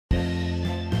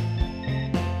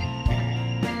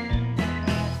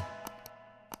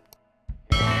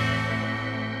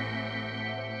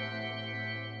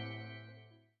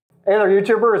Hey there,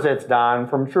 YouTubers. It's Don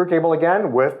from trueCABLE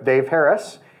again with Dave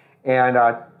Harris. And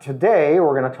today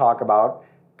we're going to talk about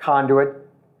conduit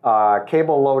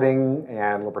cable loading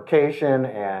and lubrication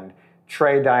and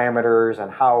tray diameters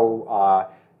and how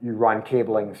you run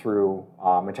cabling through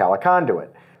metallic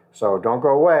conduit. So don't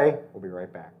go away. We'll be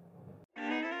right back.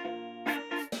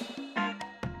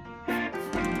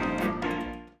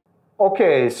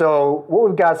 Okay, so what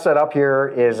we've got set up here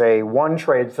is a one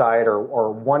trade size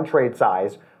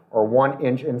or 1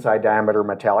 inch inside diameter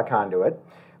metallic conduit.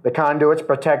 The conduit's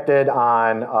protected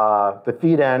on the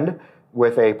feed end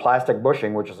with a plastic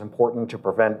bushing, which is important to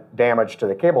prevent damage to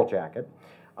the cable jacket.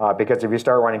 Because if you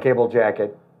start running cable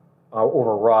jacket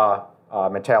over raw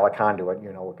metallic conduit,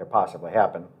 you know what could possibly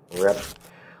happen. Rip.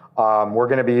 We're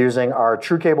going to be using our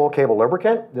trueCABLE cable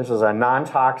lubricant. This is a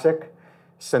non-toxic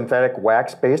synthetic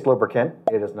wax-based lubricant.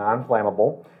 It is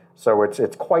non-flammable. So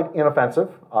it's quite inoffensive.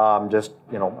 Just,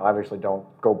 you know, obviously don't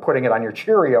go putting it on your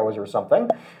Cheerios or something.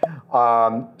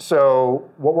 So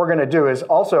what we're going to do is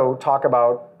also talk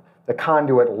about the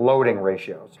conduit loading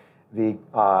ratios. The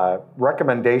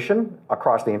recommendation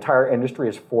across the entire industry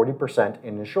is 40%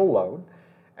 initial load.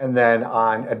 And then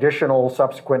on additional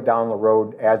subsequent down the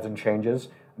road adds and changes,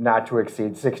 not to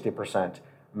exceed 60%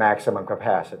 maximum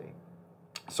capacity.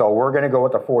 So we're going to go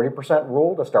with the 40%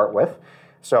 rule to start with.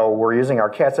 So we're using our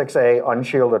Cat 6A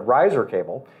unshielded riser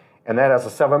cable, and that has a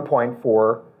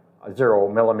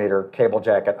 7.40 millimeter cable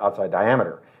jacket outside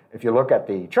diameter. If you look at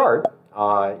the chart,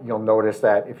 you'll notice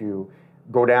that if you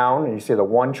go down and you see the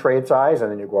one trade size,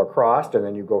 and then you go across, and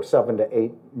then you go 7 to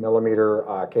 8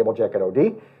 millimeter cable jacket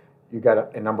OD, you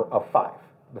got a number of 5.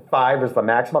 The 5 is the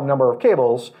maximum number of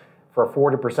cables for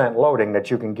 40% loading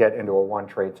that you can get into a one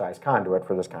trade size conduit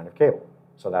for this kind of cable.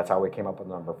 So that's how we came up with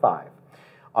number 5.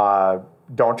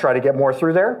 Don't try to get more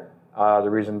through there. The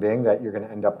reason being that you're going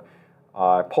to end up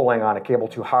pulling on a cable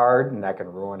too hard, and that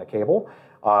can ruin a cable.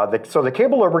 So the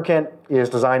cable lubricant is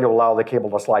designed to allow the cable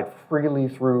to slide freely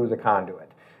through the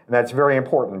conduit. And that's very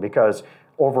important because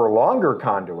over longer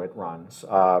conduit runs,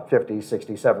 50,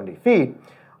 60, 70 feet,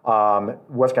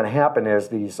 what's going to happen is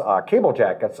these cable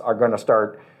jackets are going to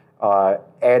start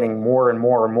adding more and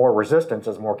more and more resistance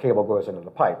as more cable goes into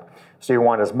the pipe. So you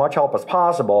want as much help as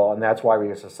possible, and that's why we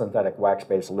use a synthetic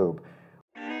wax-based lube.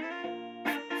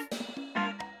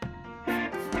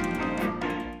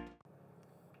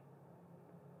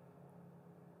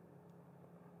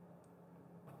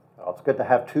 Well, it's good to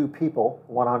have 2 people,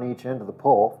 one on each end of the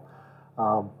pull.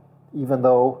 Even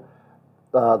though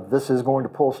this is going to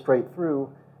pull straight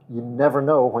through, you never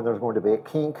know when there's going to be a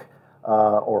kink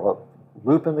or a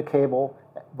loop in the cable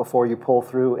before you pull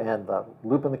through, and the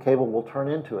loop in the cable will turn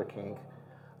into a kink.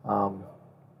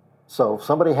 So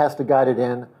somebody has to guide it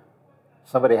in,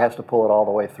 somebody has to pull it all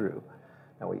the way through.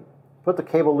 Now we put the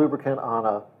cable lubricant on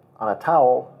a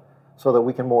towel so that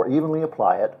we can more evenly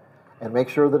apply it and make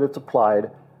sure that it's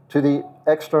applied to the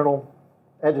external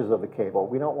edges of the cable.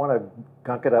 We don't want to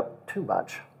gunk it up too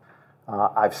much.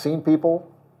 I've seen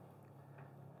people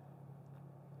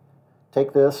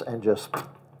take this and just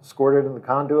squirt it in the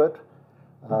conduit.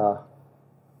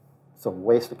 It's a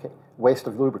waste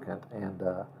of lubricant. And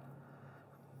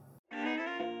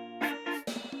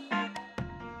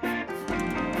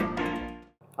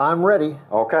I'm ready.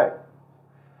 Okay.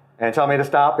 And tell me to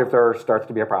stop if there starts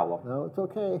to be a problem. No, it's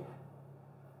okay.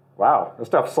 Wow, this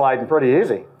stuff's sliding pretty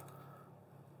easy.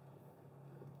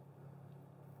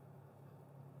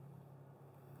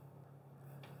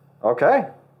 Okay.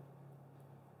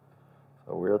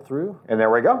 So we're through. And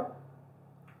there we go.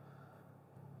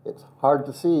 It's hard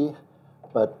to see,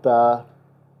 but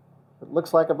it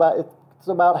looks like it's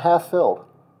about half filled.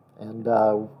 And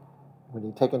when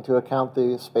you take into account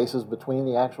the spaces between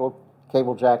the actual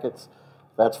cable jackets,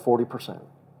 that's 40%.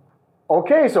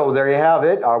 Okay, so there you have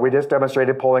it. We just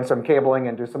demonstrated pulling some cabling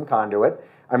into some conduit.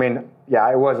 I mean,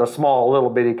 yeah, it was a small little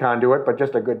bitty conduit, but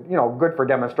just a good, you know, good for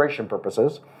demonstration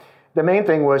purposes. The main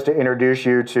thing was to introduce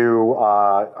you to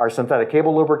our synthetic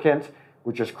cable lubricant,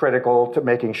 which is critical to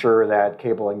making sure that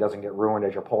cabling doesn't get ruined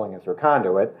as you're pulling it through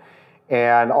conduit,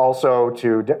 and also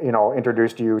to, you know,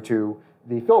 introduce you to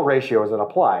the fill ratios that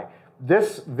apply.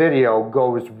 This video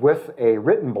goes with a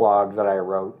written blog that I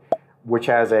wrote, which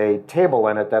has a table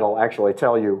in it that'll actually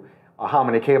tell you how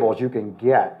many cables you can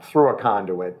get through a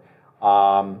conduit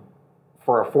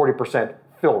for a 40%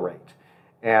 fill rate.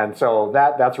 And so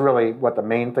that's really what the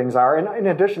main things are, and in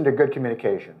addition to good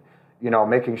communication. You know,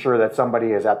 making sure that somebody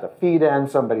is at the feed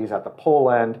end, somebody's at the pull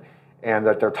end, and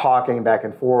that they're talking back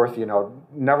and forth. You know,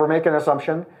 never make an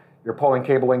assumption. You're pulling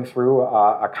cabling through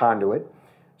a conduit.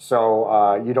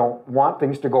 So you don't want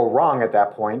things to go wrong at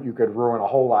that point. You could ruin a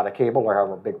whole lot of cable or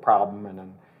have a big problem and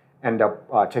then end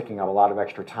up taking up a lot of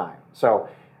extra time. So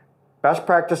best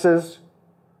practices,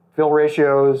 fill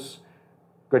ratios,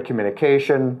 good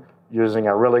communication, using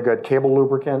a really good cable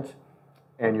lubricant,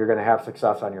 and you're going to have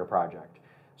success on your project.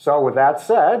 So with that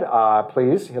said,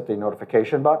 please hit the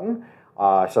notification button,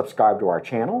 subscribe to our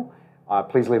channel.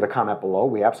 Please leave a comment below.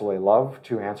 We absolutely love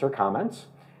to answer comments.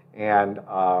 And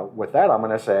with that, I'm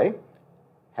going to say,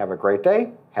 have a great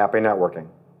day. Happy networking.